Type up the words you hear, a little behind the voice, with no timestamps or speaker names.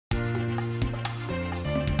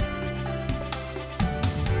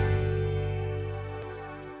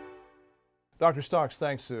Dr. Stocks,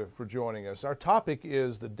 thanks for joining us. Our topic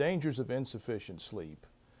is the dangers of insufficient sleep.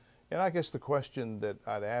 And I guess the question that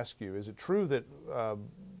I'd ask you, is it true that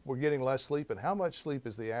we're getting less sleep, and how much sleep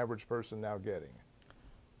is the average person now getting?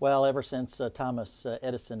 Well, ever since Thomas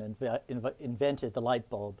Edison invented the light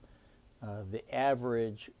bulb, the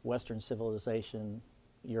average Western civilization,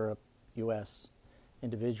 Europe, U.S.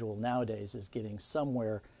 individual nowadays is getting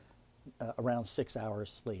somewhere around 6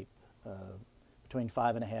 hours sleep, between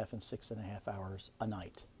 5.5 and 6.5 hours a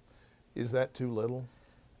night. Is that too little?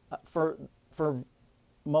 For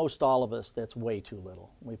most all of us, that's way too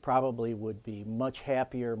little. We probably would be much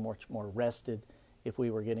happier, much more rested if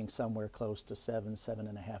we were getting somewhere close to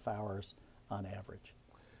 7.5 hours on average.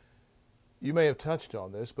 You may have touched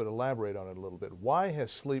on this, but elaborate on it a little bit. Why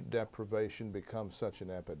has sleep deprivation become such an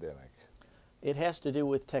epidemic? It has to do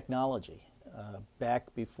with technology.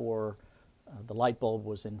 Back before the light bulb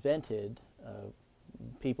was invented,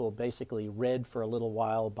 people basically read for a little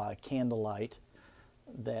while by candlelight.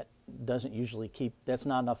 That doesn't usually that's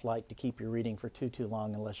not enough light to keep your reading for too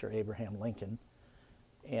long unless you're Abraham Lincoln.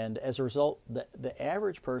 And as a result, the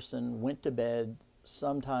average person went to bed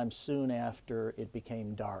sometime soon after it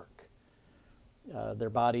became dark. Their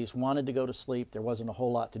bodies wanted to go to sleep. There wasn't a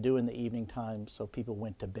whole lot to do in the evening time, so people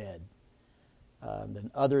went to bed. Then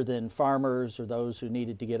other than farmers or those who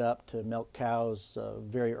needed to get up to milk cows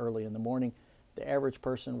very early in the morning, the average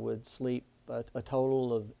person would sleep a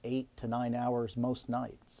total of 8 to 9 hours most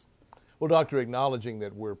nights. Well, doctor, acknowledging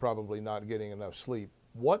that we're probably not getting enough sleep,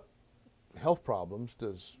 what health problems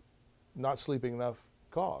does not sleeping enough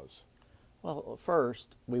cause? Well,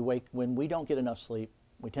 first, when we don't get enough sleep,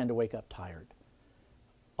 we tend to wake up tired.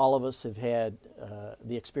 All of us have had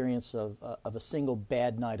the experience of a single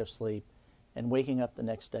bad night of sleep and waking up the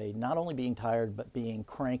next day not only being tired but being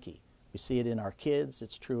cranky. We see it in our kids.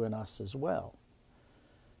 It's true in us as well.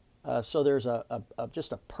 So there's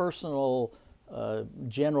just a personal,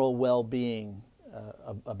 general well-being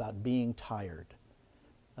about being tired.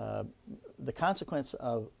 The consequence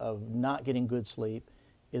of not getting good sleep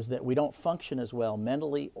is that we don't function as well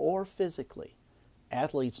mentally or physically.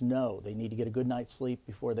 Athletes know they need to get a good night's sleep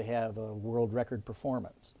before they have a world record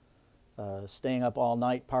performance. Staying up all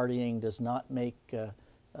night partying does not make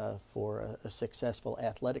for a successful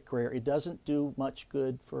athletic career. It doesn't do much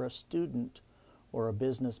good for a student or a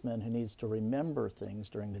businessman who needs to remember things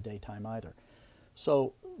during the daytime either.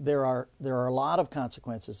 So there are a lot of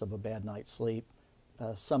consequences of a bad night's sleep.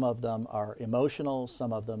 Some of them are emotional,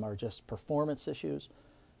 some of them are just performance issues.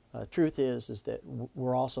 Truth is that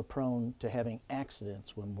we're also prone to having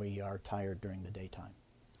accidents when we are tired during the daytime.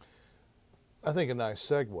 I think a nice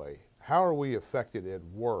segue. How are we affected at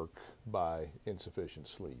work by insufficient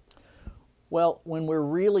sleep? Well, when we're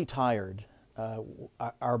really tired,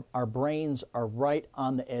 our brains are right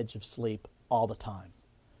on the edge of sleep all the time.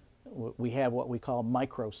 We have what we call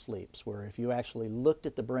micro sleeps, where if you actually looked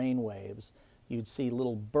at the brain waves, you'd see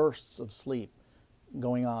little bursts of sleep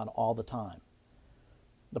going on all the time.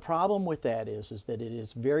 The problem with that is that it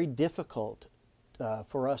is very difficult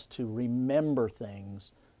for us to remember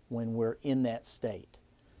things when we're in that state.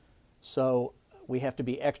 So we have to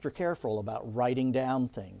be extra careful about writing down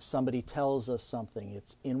things. Somebody tells us something,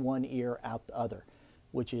 it's in one ear, out the other,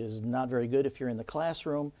 which is not very good if you're in the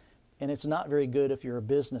classroom, and it's not very good if you're a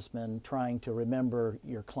businessman trying to remember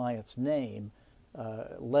your client's name,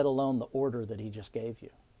 let alone the order that he just gave you.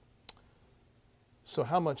 So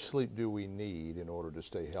how much sleep do we need in order to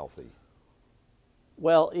stay healthy?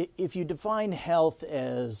 Well, if you define health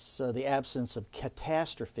as the absence of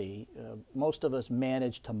catastrophe, most of us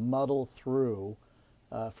manage to muddle through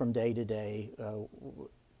from day to day,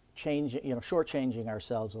 shortchanging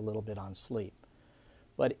ourselves a little bit on sleep.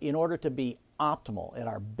 But in order to be optimal, at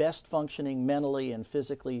our best functioning mentally and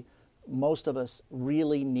physically, most of us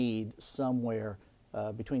really need somewhere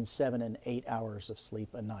between 7 and 8 hours of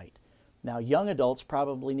sleep a night. Now, young adults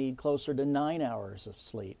probably need closer to 9 hours of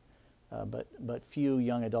sleep. But few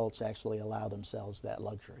young adults actually allow themselves that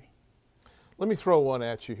luxury. Let me throw one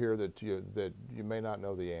at you here that you may not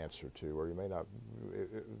know the answer to, or you may not,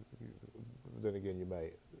 then again you may.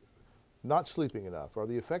 Not sleeping enough. Are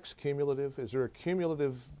the effects cumulative? Is there a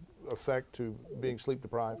cumulative effect to being sleep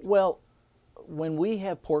deprived? Well, when we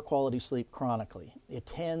have poor quality sleep chronically, it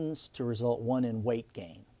tends to result, one, in weight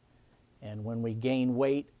gain. And when we gain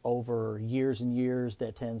weight over years and years,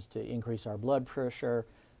 that tends to increase our blood pressure.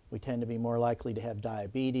 We tend to be more likely to have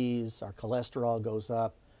diabetes, our cholesterol goes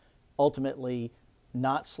up. Ultimately,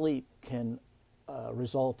 not sleep can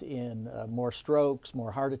result in more strokes,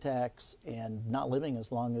 more heart attacks, and not living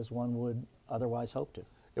as long as one would otherwise hope to.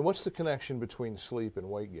 And what's the connection between sleep and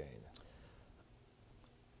weight gain?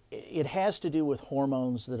 It has to do with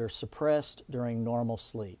hormones that are suppressed during normal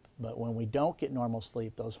sleep. But when we don't get normal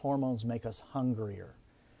sleep, those hormones make us hungrier.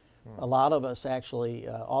 A lot of us actually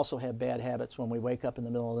also have bad habits. When we wake up in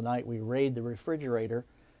the middle of the night, we raid the refrigerator,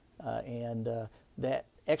 and that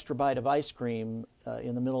extra bite of ice cream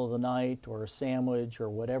in the middle of the night, or a sandwich, or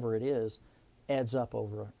whatever it is, adds up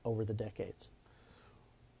over the decades.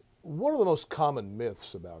 What are the most common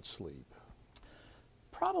myths about sleep?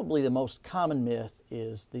 Probably the most common myth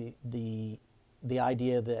is the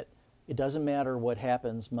idea that it doesn't matter what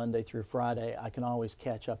happens Monday through Friday, I can always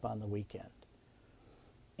catch up on the weekend.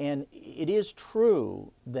 And it is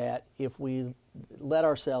true that if we let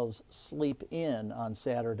ourselves sleep in on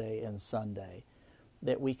Saturday and Sunday,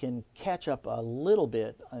 that we can catch up a little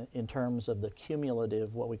bit in terms of the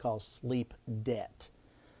cumulative, what we call sleep debt,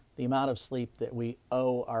 the amount of sleep that we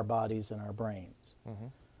owe our bodies and our brains. Mm-hmm.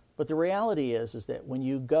 But the reality is that when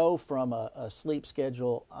you go from a sleep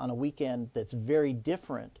schedule on a weekend that's very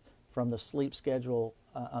different from the sleep schedule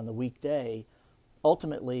on the weekday,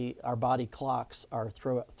 ultimately our body clocks are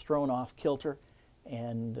thrown off kilter,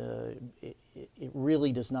 and it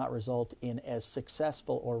really does not result in as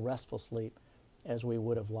successful or restful sleep as we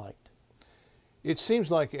would have liked. It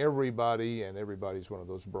seems like everybody, and everybody's one of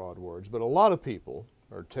those broad words, but a lot of people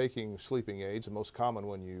are taking sleeping aids. The most common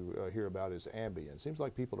one you hear about is Ambien. It seems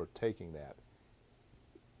like people are taking that.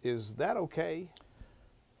 Is that okay?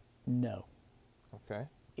 No. Okay.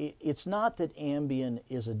 It's not that Ambien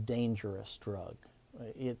is a dangerous drug.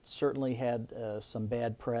 It certainly had some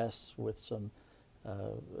bad press with some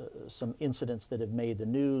incidents that have made the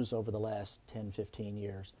news over the last 10, 15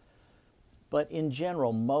 years. But in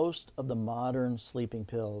general, most of the modern sleeping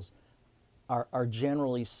pills are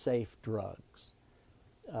generally safe drugs.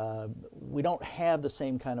 We don't have the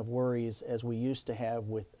same kind of worries as we used to have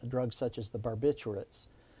with drugs such as the barbiturates,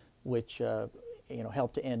 which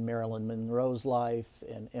helped to end Marilyn Monroe's life,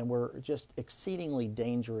 and were just exceedingly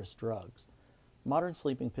dangerous drugs. Modern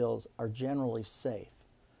sleeping pills are generally safe.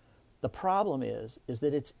 The problem is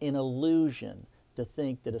that it's an illusion to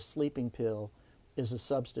think that a sleeping pill is a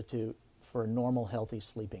substitute for normal, healthy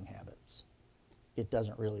sleeping habits. It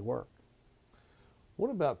doesn't really work. What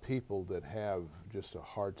about people that have just a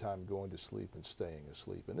hard time going to sleep and staying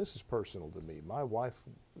asleep? And this is personal to me. My wife,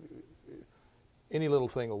 any little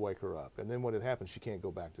thing will wake her up, and then when it happens, she can't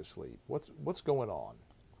go back to sleep. What's going on?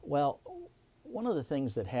 Well, one of the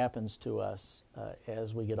things that happens to us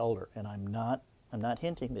as we get older, and I'm not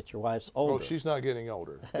hinting that your wife's older. Oh, she's not getting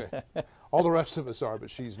older. Okay. All the rest of us are, but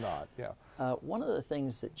she's not. Yeah. One of the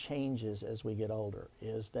things that changes as we get older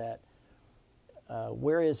is that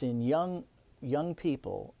whereas in young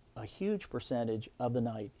people, a huge percentage of the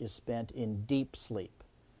night is spent in deep sleep.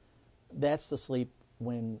 That's the sleep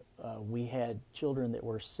when we had children that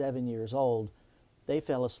were 7 years old. They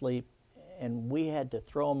fell asleep, and we had to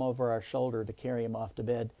throw them over our shoulder to carry them off to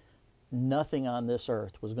bed. Nothing on this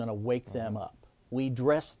earth was going to wake them up. We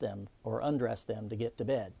dressed them or undressed them to get to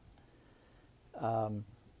bed.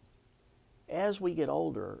 As we get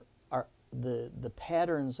older, the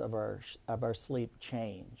patterns of our sleep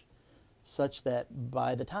change, such that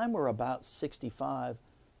by the time we're about 65,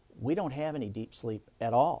 we don't have any deep sleep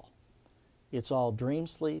at all. It's all dream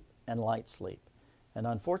sleep and light sleep. And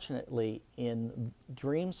unfortunately, in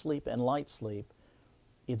dream sleep and light sleep,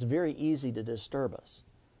 it's very easy to disturb us.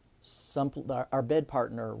 Our bed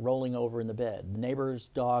partner rolling over in the bed, the neighbor's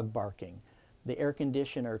dog barking, the air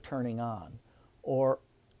conditioner turning on, or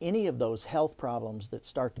any of those health problems that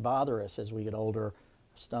start to bother us as we get older,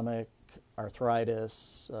 stomach,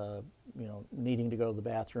 arthritis, needing to go to the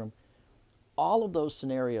bathroom. All of those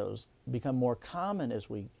scenarios become more common as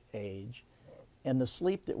we age, and the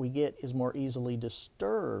sleep that we get is more easily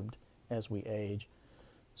disturbed as we age.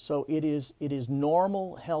 So it is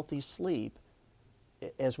normal, healthy sleep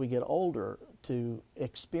as we get older to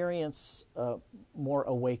experience more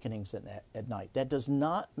awakenings at night. That does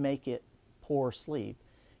not make it poor sleep.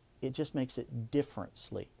 It just makes it different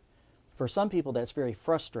sleep. For some people, that's very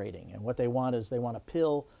frustrating, and what they want is they want a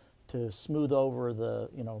pill to smooth over the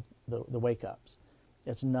wake-ups.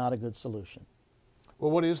 It's not a good solution. Well,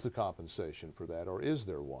 what is the compensation for that, or is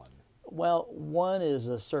there one? Well, one is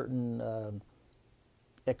a certain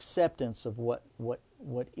acceptance of what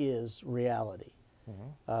is reality.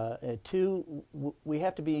 Mm-hmm. Two, we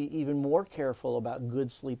have to be even more careful about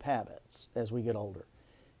good sleep habits as we get older.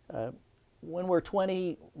 When we're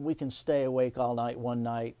 20, we can stay awake all night one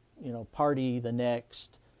night, party the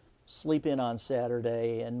next, sleep in on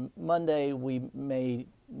Saturday, and Monday we may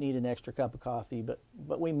need an extra cup of coffee, but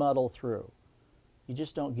we muddle through. You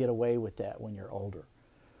just don't get away with that when you're older.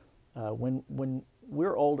 When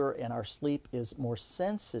we're older and our sleep is more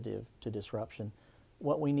sensitive to disruption,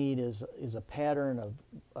 what we need is a pattern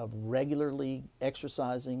of regularly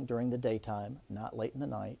exercising during the daytime, not late in the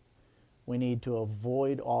night. We need to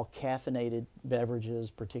avoid all caffeinated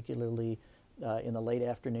beverages, particularly in the late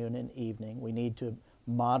afternoon and evening. We need to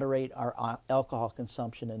moderate our alcohol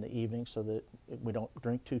consumption in the evening so that we don't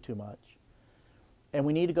drink too much. And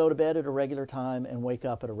we need to go to bed at a regular time and wake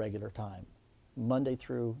up at a regular time, Monday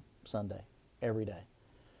through Sunday, every day.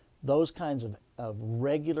 Those kinds of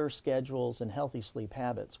regular schedules and healthy sleep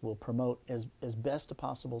habits will promote as best a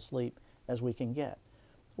possible sleep as we can get.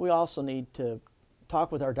 We also need to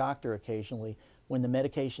talk with our doctor occasionally when the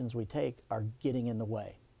medications we take are getting in the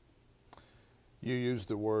way. You used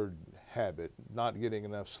the word habit. Not getting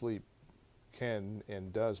enough sleep can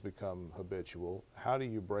and does become habitual. How do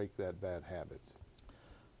you break that bad habit?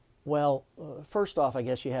 Well, first off, I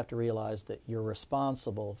guess you have to realize that you're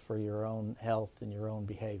responsible for your own health and your own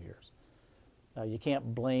behaviors. You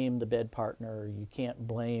can't blame the bed partner. You can't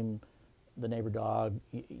blame the neighbor dog.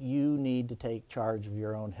 You need to take charge of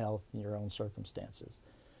your own health and your own circumstances.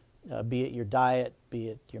 Be it your diet, be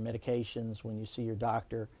it your medications, when you see your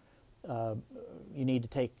doctor, you need to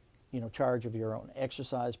take charge of your own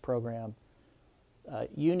exercise program.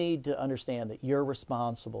 You need to understand that you're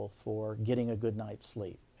responsible for getting a good night's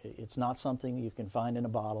sleep. It's not something you can find in a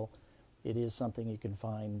bottle. It is something you can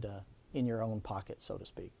find in your own pocket, so to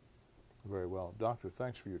speak. Very well. Doctor,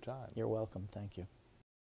 thanks for your time. You're welcome. Thank you.